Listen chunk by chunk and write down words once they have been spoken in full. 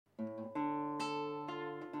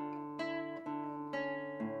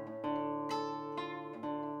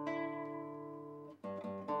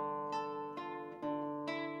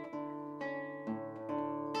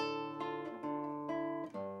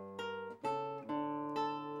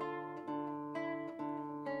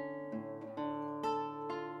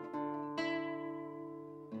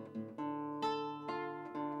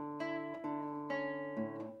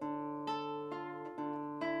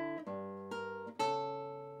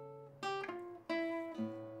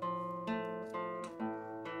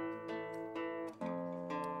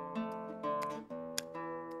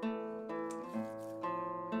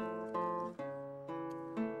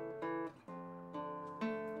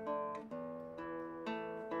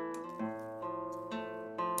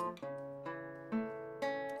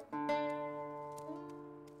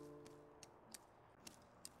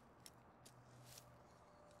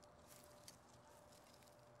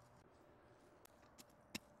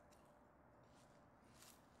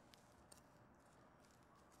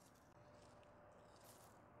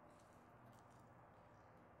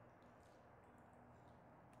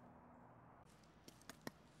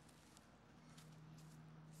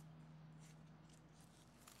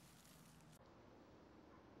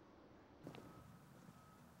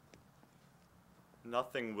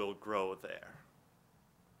nothing will grow there.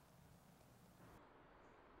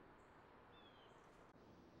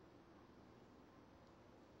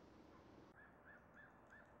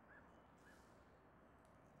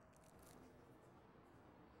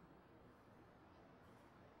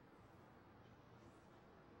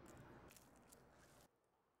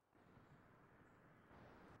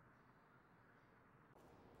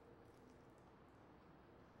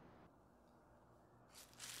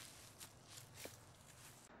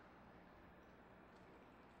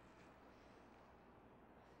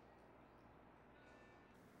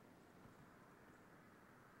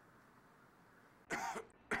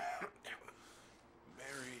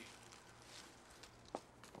 Mary.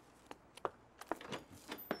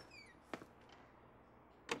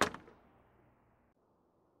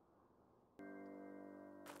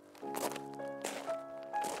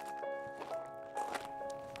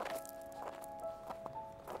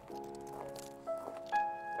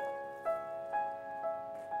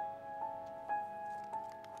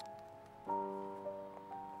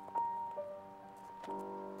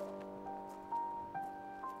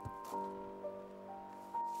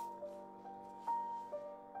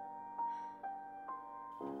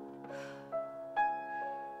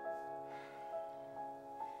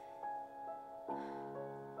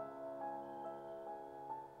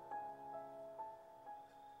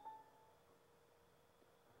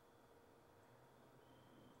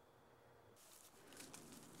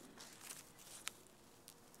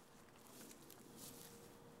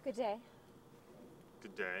 Good day.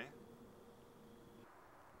 Good day.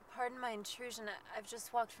 Pardon my intrusion. I've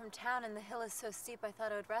just walked from town and the hill is so steep I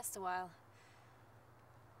thought I would rest a while.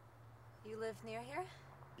 You live near here?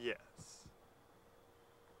 Yes.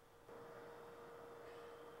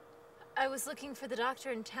 I was looking for the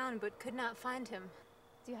doctor in town but could not find him.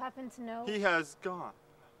 Do you happen to know? He has gone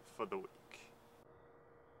for the week.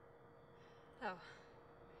 Oh.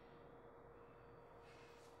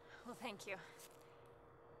 Well, thank you.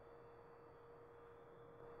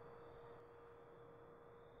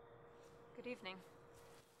 Good evening.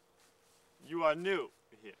 You are new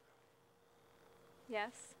here.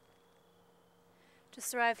 Yes.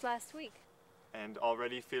 Just arrived last week. And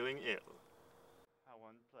already feeling ill. How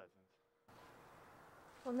unpleasant.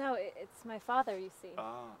 Well, no, it's my father, you see.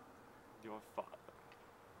 Ah, your father.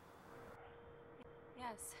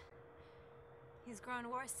 Yes. He's grown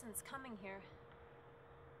worse since coming here.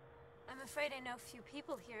 I'm afraid I know few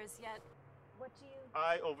people here as yet. What do you...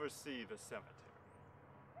 I oversee the cemetery.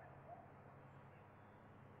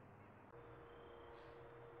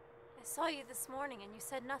 I saw you this morning and you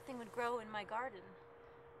said nothing would grow in my garden.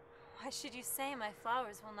 Why should you say my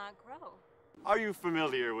flowers will not grow? Are you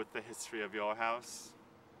familiar with the history of your house?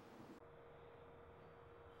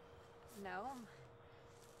 No.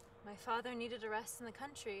 My father needed a rest in the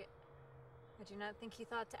country. I do not think he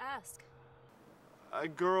thought to ask. A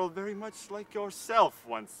girl very much like yourself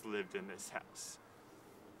once lived in this house.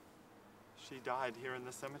 She died here in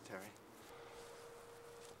the cemetery.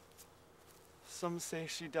 Some say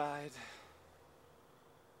she died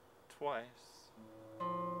twice.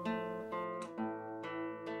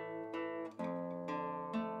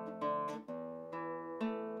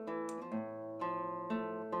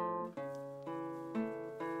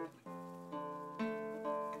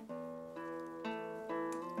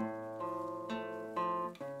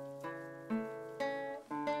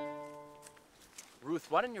 Ruth,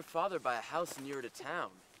 why didn't your father buy a house nearer to town?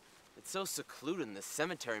 It's so secluded and the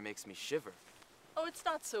cemetery makes me shiver. Oh, it's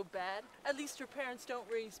not so bad. At least your parents don't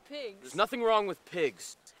raise pigs. There's nothing wrong with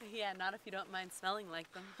pigs. Yeah, not if you don't mind smelling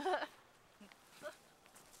like them.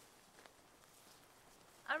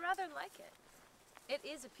 I rather like it. It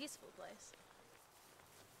is a peaceful place.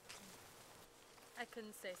 I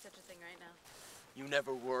couldn't say such a thing right now. You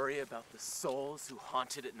never worry about the souls who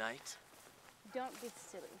haunt it at night? Don't be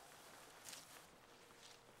silly.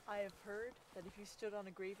 I have heard that if you stood on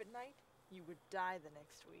a grave at night, you would die the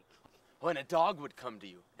next week. When a dog would come to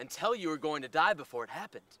you and tell you were going to die before it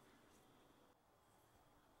happened.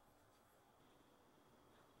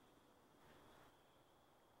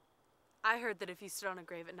 I heard that if you stood on a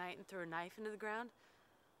grave at night and threw a knife into the ground,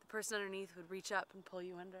 the person underneath would reach up and pull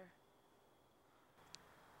you under.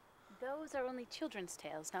 Those are only children's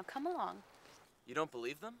tales. Now come along. You don't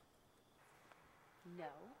believe them? No,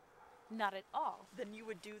 not at all. Then you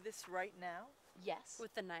would do this right now? Yes.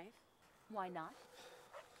 With the knife? Why not?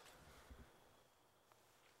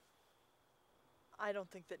 I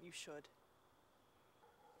don't think that you should.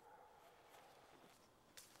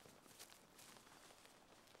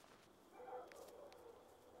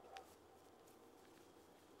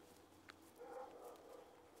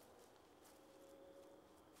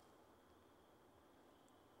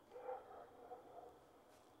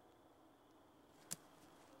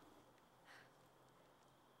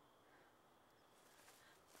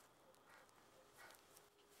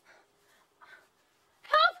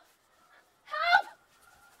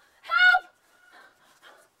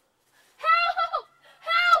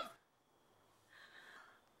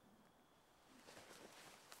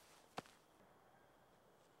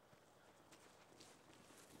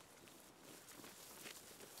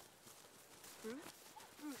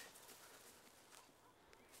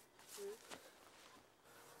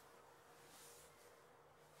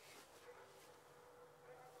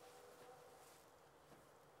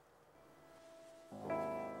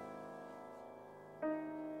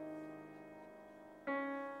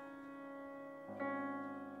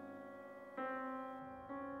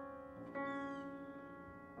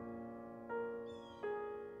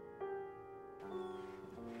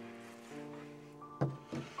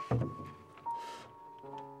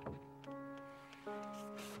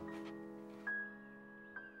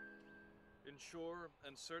 sure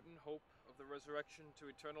and certain hope of the resurrection to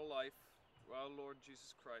eternal life through our Lord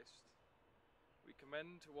Jesus Christ, we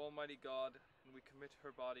commend to Almighty God, and we commit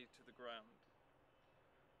her body to the ground.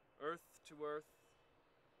 Earth to earth,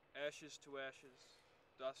 ashes to ashes,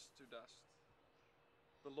 dust to dust.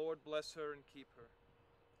 The Lord bless her and keep her.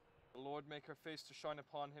 The Lord make her face to shine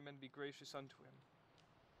upon him and be gracious unto him,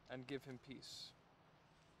 and give him peace.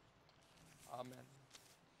 Amen.